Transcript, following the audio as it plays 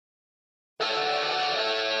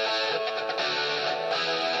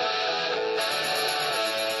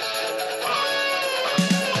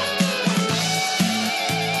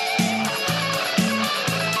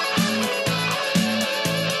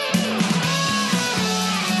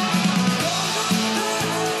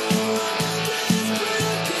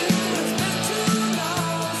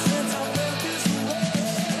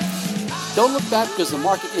Don't look back because the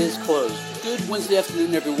market is closed. Good Wednesday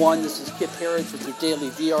afternoon, everyone. This is Kip Herriage with your daily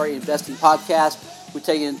VRA investing podcast. We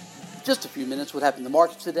tell you in just a few minutes what happened in the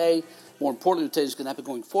markets today. More importantly, we tell you what's going to happen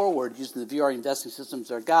going forward using the VRA investing system as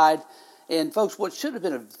our guide. And folks, what should have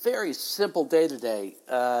been a very simple day today,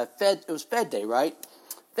 it was Fed day, right?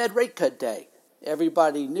 Fed rate cut day.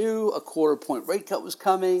 Everybody knew a quarter-point rate cut was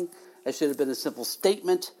coming. It should have been a simple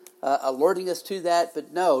statement alerting us to that.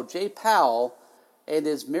 But no, Jay Powell and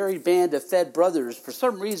his merry band of Fed brothers, for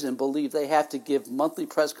some reason, believe they have to give monthly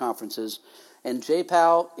press conferences. And Jay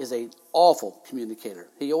Powell is an awful communicator.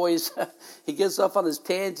 He always he gets off on his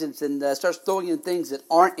tangents and starts throwing in things that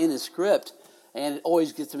aren't in his script, and it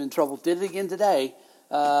always gets him in trouble. Did it again today.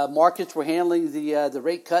 Markets were handling the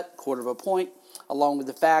rate cut, quarter of a point, along with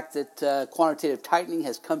the fact that quantitative tightening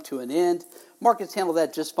has come to an end. Markets handled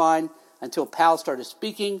that just fine until Powell started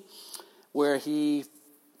speaking, where he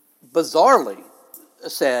bizarrely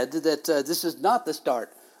said that this is not the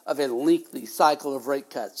start of a lengthy cycle of rate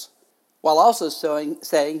cuts, while also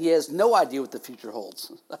saying he has no idea what the future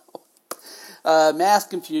holds. Mass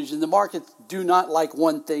confusion. The markets do not like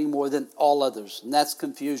one thing more than all others, and that's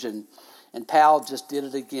confusion. And Powell just did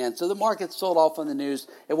it again. So the market sold off on the news.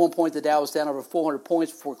 At one point, the Dow was down over 400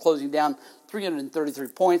 points before closing down 333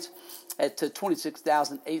 points at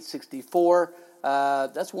 26,864.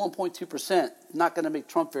 That's 1.2%. Not going to make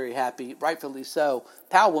Trump very happy, rightfully so.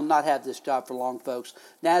 Powell will not have this job for long, folks.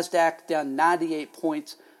 NASDAQ down 98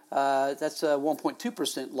 points. That's a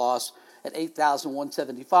 1.2% loss at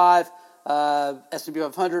 8,175. S&P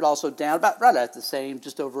 500 also down about right at the same,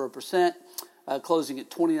 just over 1%, closing at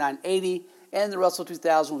 2980. And the Russell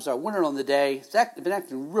 2000 was our winner on the day. It's been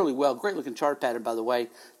acting really well. Great looking chart pattern, by the way.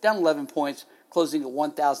 Down 11 points, closing at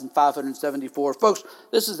 1,574. Folks,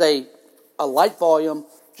 this is a light volume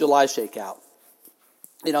July shakeout.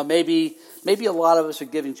 You know, maybe a lot of us are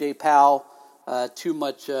giving Jay Powell too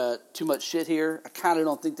much shit here. I kind of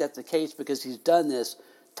don't think that's the case because he's done this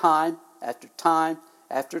time after time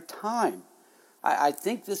after time. I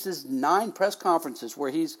think this is 9 press conferences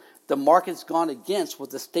where the market's gone against what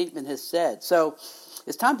the statement has said. So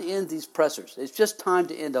it's time to end these pressers. It's just time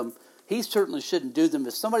to end them. He certainly shouldn't do them.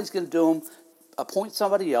 If somebody's going to do them, appoint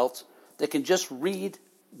somebody else that can just read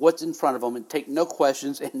what's in front of them and take no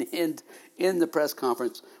questions and end in the press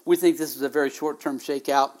conference. We think this is a very short-term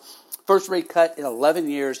shakeout. First rate cut in 11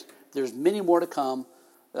 years. There's many more to come.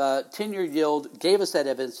 10-year yield gave us that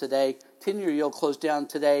evidence today. 10-year yield closed down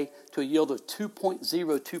today to a yield of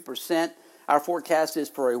 2.02%. Our forecast is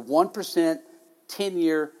for a 1%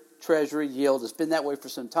 10-year Treasury yield. It's been that way for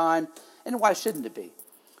some time. And why shouldn't it be?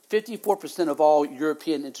 54% of all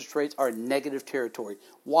European interest rates are in negative territory.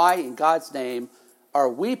 Why, in God's name, are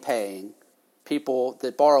we paying people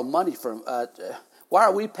that borrow money from why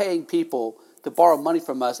are we paying people to borrow money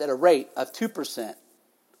from us at a rate of 2%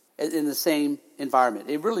 in the same environment?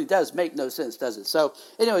 It really does make no sense, does it? So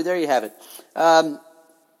anyway, there you have it.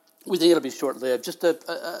 We think it'll be short-lived. Just a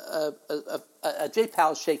Jay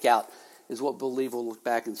Powell shakeout is what we believe we'll look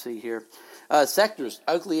back and see here. Sectors,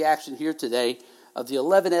 ugly action here today. Of the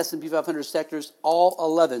 11 S&P 500 sectors, all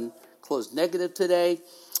 11 closed negative today.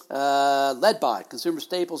 Led by consumer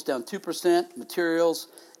staples down 2%, materials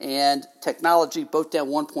and technology both down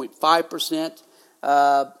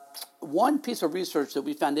 1.5%. One piece of research that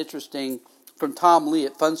we found interesting from Tom Lee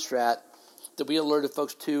at Fundstrat that we alerted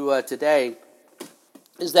folks to today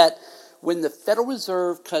is that when the Federal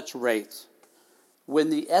Reserve cuts rates, when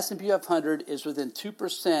the S&P 500 is within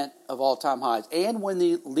 2% of all-time highs, and when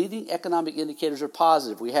the leading economic indicators are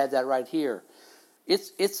positive, we had that right here.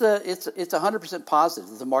 It's 100% positive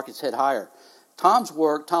that the markets head higher. Tom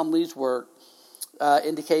Lee's work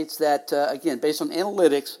indicates that, again, based on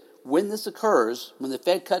analytics, when this occurs, when the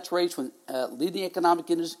Fed cuts rates, when leading economic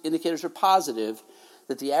indicators are positive,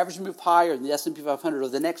 that the average move higher in the S&P 500 over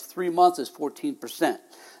the next 3 months is 14%.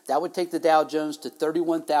 That would take the Dow Jones to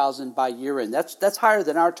 31,000 by year end. That's higher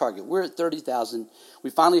than our target. We're at 30,000. We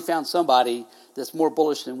finally found somebody that's more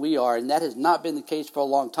bullish than we are, and that has not been the case for a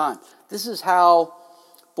long time. This is how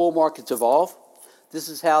bull markets evolve. This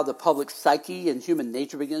is how the public psyche and human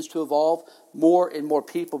nature begins to evolve. More and more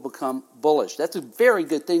people become bullish. That's a very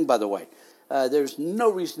good thing, by the way. There's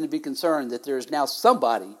no reason to be concerned that there's now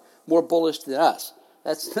somebody more bullish than us.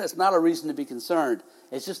 That's not a reason to be concerned.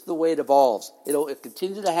 It's just the way it evolves. It'll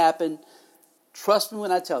continue to happen. Trust me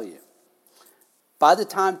when I tell you, by the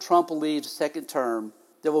time Trump leaves the second term,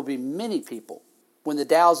 there will be many people. When the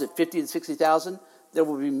Dow's at 50 and 60,000, there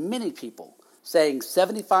will be many people saying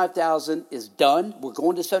 75,000 is done. We're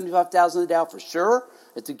going to 75,000 in the Dow for sure.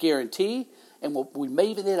 It's a guarantee. And we may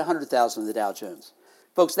even hit 100,000 in the Dow Jones.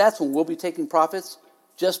 Folks, that's when we'll be taking profits.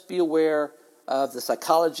 Just be aware of the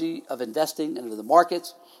psychology of investing into the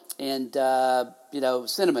markets. And,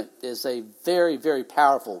 sentiment is a very, very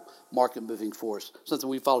powerful market-moving force, something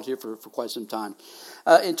we followed here for quite some time.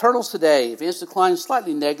 Internals today, advanced decline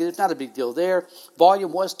slightly negative, not a big deal there.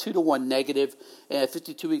 Volume was 2-1 negative.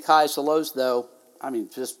 52-week highs to lows, though,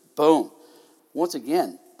 just boom. Once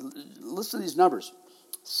again, listen to these numbers.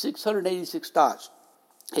 686 stocks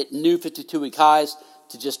hit new 52-week highs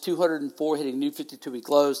to just 204 hitting new 52-week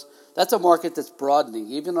lows. That's a market that's broadening,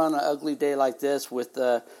 even on an ugly day like this with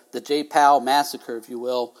the J. Powell massacre, if you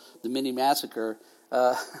will, the mini massacre,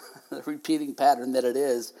 the repeating pattern that it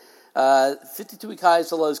is. 52-week highs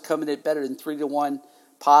to lows coming in better than 3-1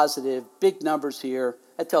 positive. Big numbers here.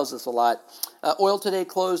 That tells us a lot. Oil today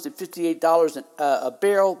closed at $58 a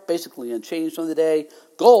barrel, basically unchanged on the day.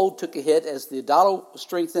 Gold took a hit as the dollar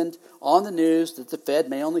strengthened on the news that the Fed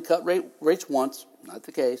may only cut rates once. Not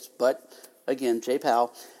the case, but again, J.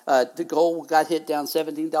 Powell. The gold got hit down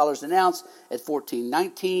 $17 an ounce at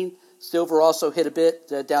 $14.19. Silver also hit a bit,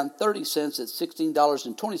 down 30 cents at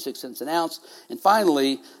 $16.26 an ounce. And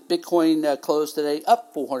finally, Bitcoin closed today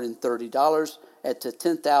up $430 at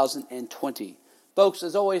 $10,020. Folks,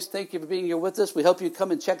 as always, thank you for being here with us. We hope you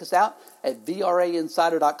come and check us out at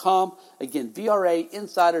VRAinsider.com. Again,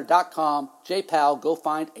 VRAinsider.com. J. Powell, go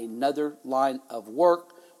find another line of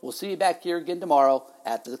work. We'll see you back here again tomorrow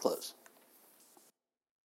after the close.